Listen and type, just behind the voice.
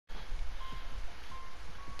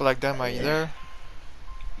Black Dynamite, you there?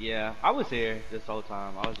 Yeah, I was here this whole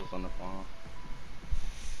time. I was just on the phone.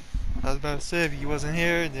 I was about to say, if you wasn't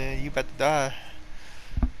here, then you about to die.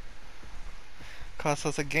 Cost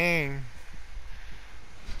us a game.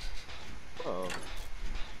 Bro, how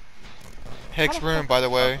Hex the room, fuck? by the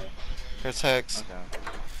way. Okay. There's Hex.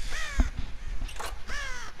 Okay.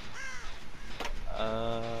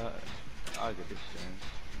 I'll get this thing.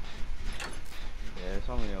 Yeah, it's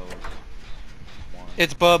only a one.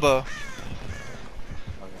 It's Bubba,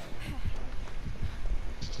 Okay.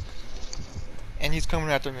 and he's coming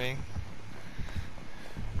after me.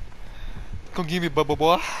 Go give me Bubba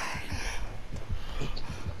boy.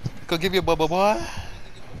 Go give me a Bubba boy.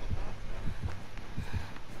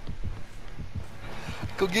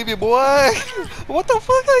 Go give me boy. What the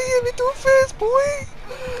fuck? How you hit me through a fence, boy?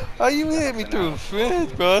 How you hit me Been through a out.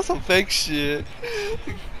 fence, bro? That's some fake shit.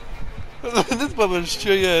 This Bubba's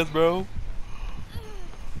straight ass, bro.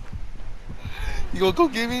 You gonna go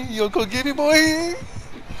get me? You gonna go get me, boy?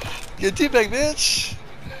 Get teabag, bitch.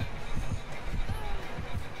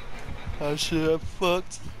 Oh shit, I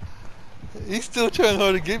fucked. He's still trying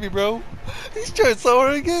hard to get me, bro. He's trying so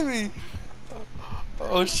hard to get me.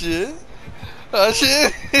 Oh shit. Oh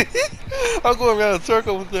shit. I'm going around in a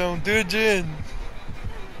circle with them. Dude, Jin.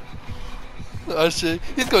 Oh shit.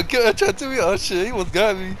 He's gonna kill that chat to me. Oh shit, he almost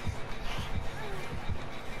got me.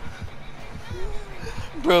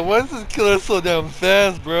 Bro, why is this killer so damn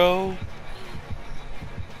fast, bro?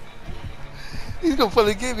 He's gonna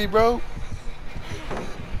finally get me, bro.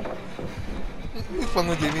 He's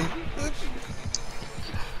finally gonna get me.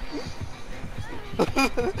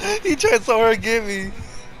 He tried so hard to get me.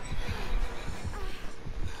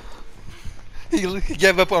 He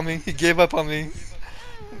gave up on me. He gave up on me.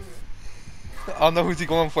 I don't know who's he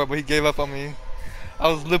going for, but he gave up on me. I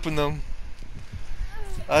was lipping him.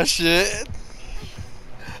 Ah shit.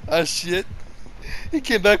 Ah shit. He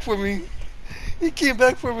came back for me. He came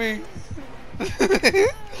back for me.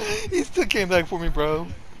 He still came back for me, bro.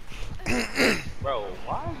 Bro,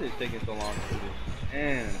 why is it taking so long to do this?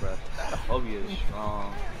 Man, bro, that phobia is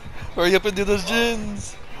strong. Hurry up and do those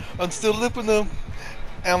gens. I'm still lipping them.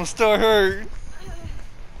 And I'm still hurt.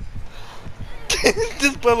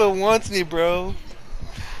 This brother wants me, bro.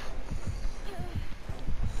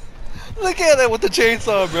 Look at that with the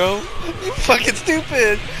chainsaw, bro. You fucking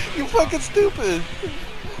stupid. You fucking stupid.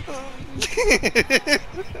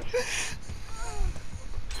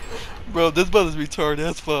 Bro, this brother's retarded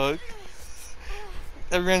as fuck.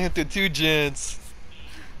 I ran into two gens.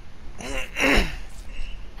 Oh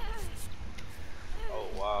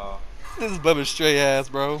wow. This is Bubba's straight ass,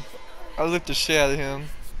 bro. I licked the shit out of him.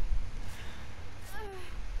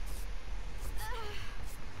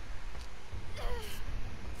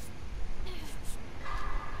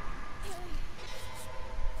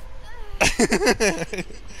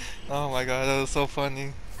 Oh my god, that was so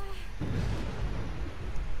funny.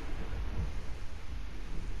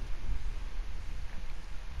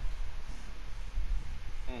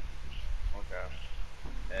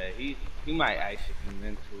 Okay. He might actually be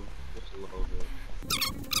mental just a little bit.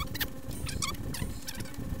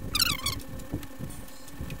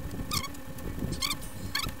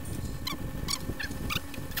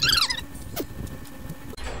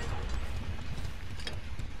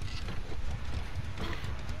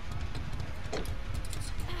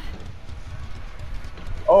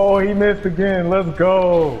 Oh, he missed again. Let's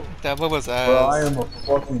go. That Bubba's Bro, I ass. am a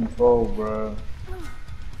fucking pro, bro.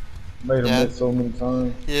 Made him Yeah, miss so many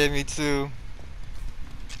times. yeah, me too.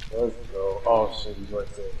 Let's go. Oh shit, he's right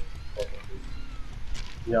there. Fucking dude.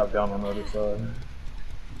 Yeah, I'm down on the other side.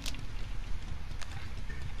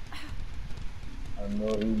 I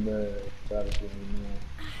know he mad. Gotta get me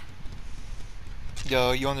mad.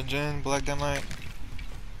 Yo, you on the gen, Black Dynamite?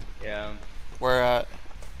 Yeah. Where at?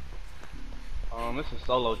 It's a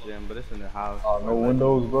solo gym, but it's in the house. Oh, no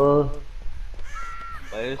windows, bro.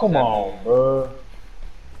 But it's Come 7. on, bro.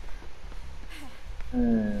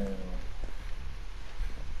 Man.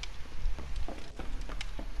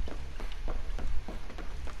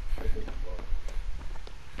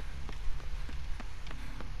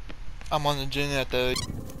 I'm on the gen at the...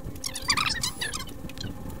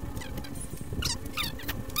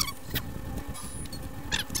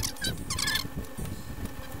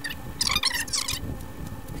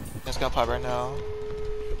 It's gonna pop right now.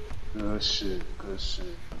 Good shit, good shit.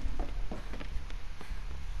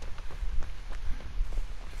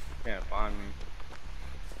 Can't find me.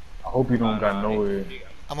 I hope you don't got no, nowhere.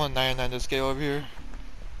 I'm on 99 to scale over here.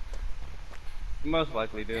 You most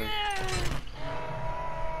likely do.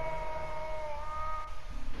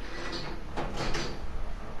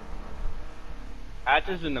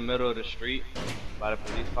 Hatches in the middle of the street by the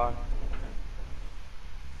police car.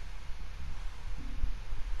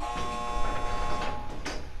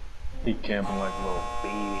 He camping like a little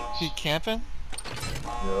bitch. He camping?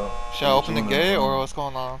 Yeah. Should I open the gate or what's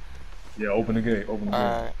going on? Yeah, open the gate. Open the gate.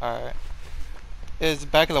 Alright, alright. It's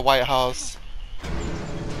back of the White House.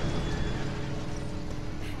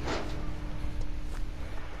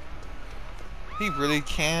 He really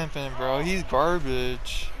camping, bro. He's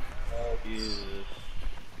garbage. Jesus.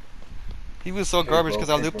 He was so garbage because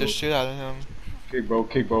I looped the shit out of him. Kick, bro.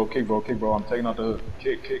 Kick, bro. Kick, bro. Kick, bro. I'm taking out the hook.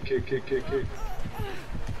 Kick, kick, kick, kick, kick, kick.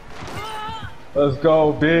 Let's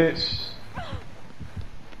go, bitch.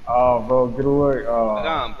 Oh, bro, get away. I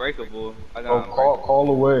got unbreakable. Bro, call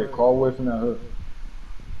away. Call away from that hook.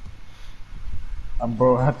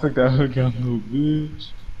 Bro, I took that hook out, little bitch.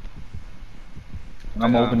 And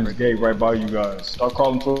I'm opening this gate right by you guys. Start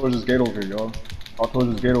crawling towards this gate over here, y'all. Start towards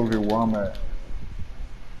this gate over here where I'm at.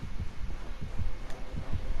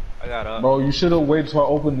 I got up. Bro, you should have waited till I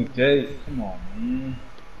opened the gate. Come on, man.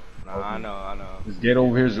 Nah, I know. This gate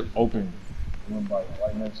over here is open. One by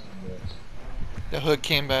right next to you guys. The hook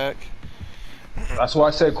came back. That's why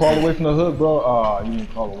I said crawl away from the hood, bro. You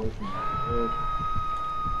didn't crawl away from the hood.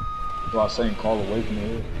 That's why I was saying crawl away from the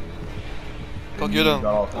hood. Go get him.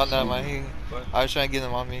 Oh, no, man. I was trying to get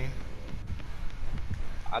him on me.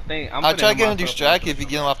 I think I'll try to get him distracted if you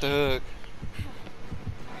get him off the hook.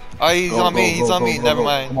 Oh, he's on me. He's on me. Never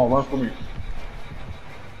mind. Come on, run for me.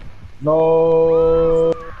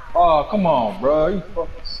 No. Oh, come on, bro. You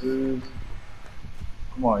fucking serious?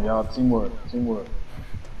 Come on, y'all. Teamwork. Teamwork.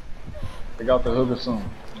 Take out the hook or something.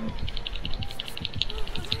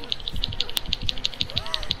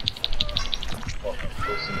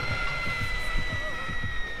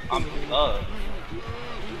 I'm stuck.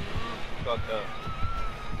 Fucked up.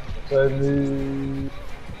 Save me.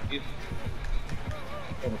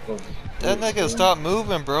 That nigga stop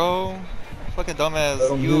moving, bro. Fucking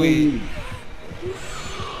dumbass Yui.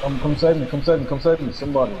 Come save me. Come save me. Come save me.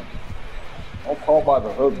 Somebody. Don't call by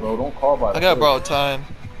the hook, bro. Don't call by the hook. I got borrowed time.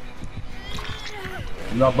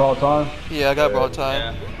 You got borrowed time? Yeah, I got borrowed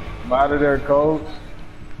time. Yeah. I'm out of there, coach.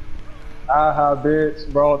 Aha,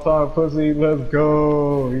 bitch. Borrowed time, pussy. Let's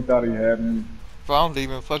go. He thought he had me. Bro, I'm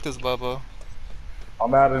leaving. Fuck this Bubba.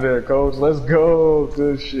 I'm out of there, coach. Let's go.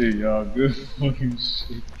 Good shit, y'all. Good fucking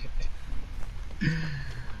shit.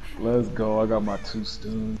 Let's go. I got my 2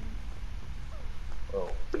 stun. Oh,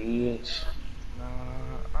 bitch. Nah,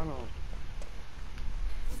 I don't.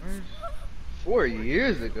 4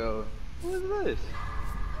 years ago. What is this?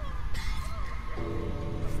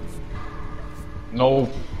 No.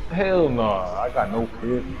 Hell no. I got no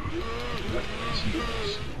kid.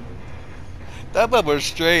 That Bubba was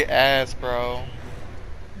straight ass, bro.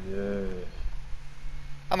 Yeah.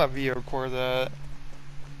 I'm gonna video record that.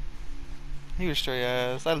 He was straight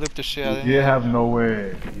ass. I looped the shit out of He him. did have no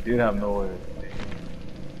way. He did have no way.